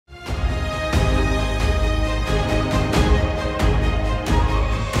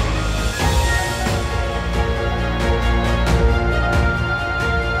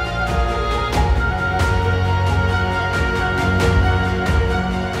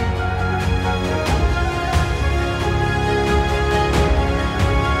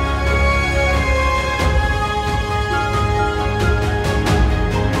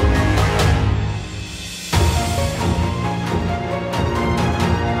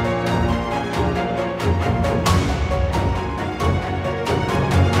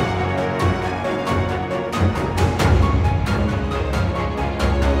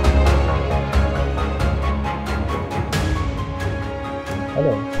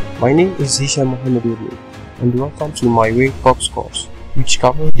My name is Hisham Mohammed and welcome to my Wavebox course, which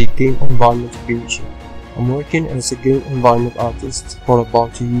covers the game environment creation. I'm working as a game environment artist for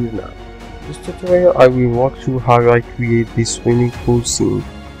about a year now. In this tutorial I will walk through how I create this swimming pool scene,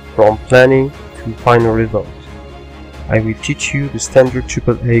 from planning to final result. I will teach you the standard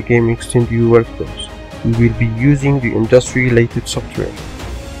AAA game extend view workflows. We will be using the industry-related software,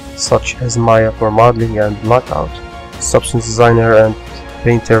 such as Maya for modeling and blackout, Substance Designer and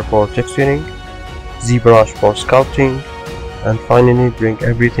Painter for texturing, ZBrush for sculpting, and finally bring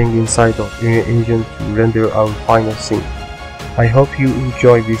everything inside of Agent to render our final scene. I hope you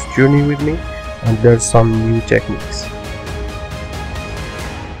enjoy this journey with me and learn some new techniques.